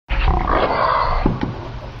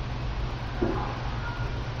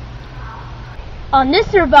On this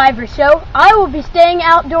Survivor show, I will be staying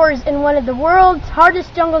outdoors in one of the world's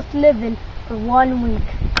hardest jungles to live in for 1 week.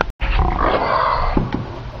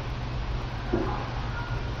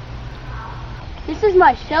 This is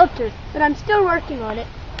my shelter, but I'm still working on it.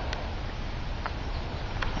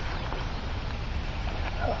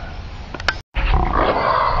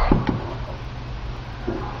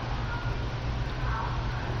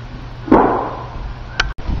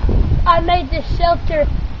 I made this shelter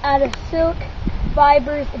out of silk,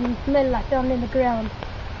 fibers, and metal I found in the ground.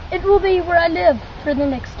 It will be where I live for the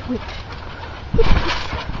next week.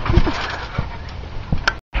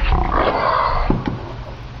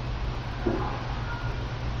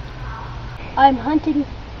 I'm hunting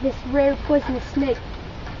this rare poisonous snake.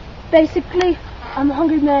 Basically, I'm a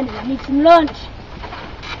hungry man and I need some lunch.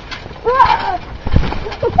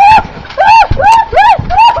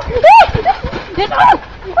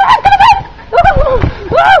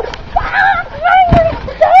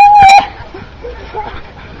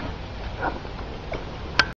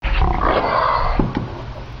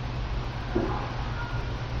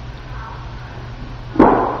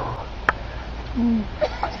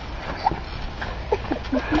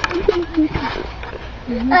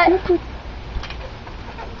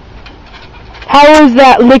 How is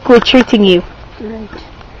that liquid treating you? Right.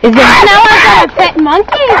 Is it Now I've got a pet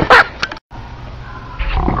monkey!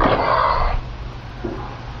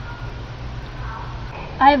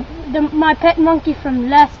 I have my pet monkey from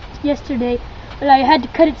yesterday, but I had to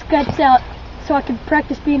cut its guts out so I could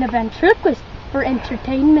practice being a ventriloquist for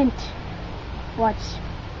entertainment. Watch.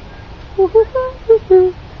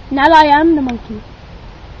 Now I am the monkey.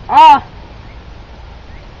 Ah!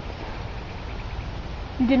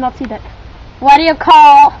 You did not see that. What do you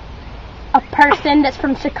call a person that's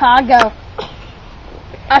from Chicago?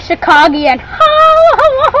 A Chicagian.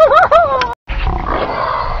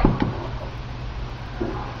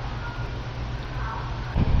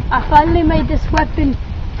 I finally made this weapon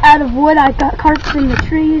out of wood I got carved from the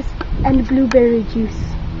trees and blueberry juice.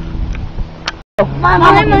 My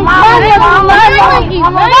monkey!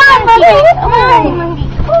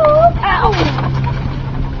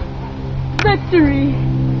 Victory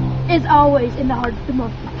is always in the heart of the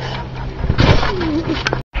monkey.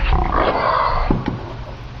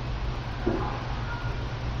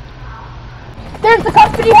 There's the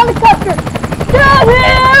company helicopter! Down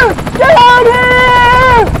here! Down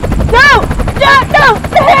here! No! No! No!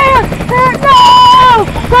 No!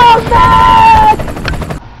 Come back!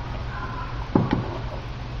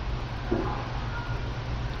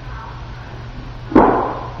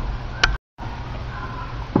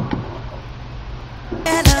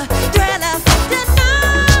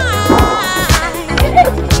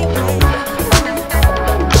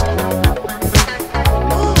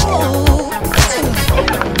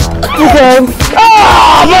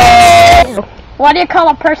 What do you call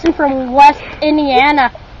a person from West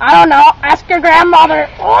Indiana? I don't know. Ask your grandmother.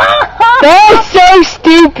 That's so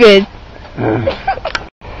stupid.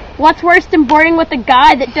 What's worse than boarding with a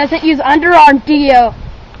guy that doesn't use underarm deo?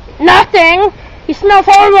 Nothing. He smells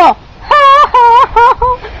horrible.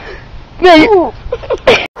 Man.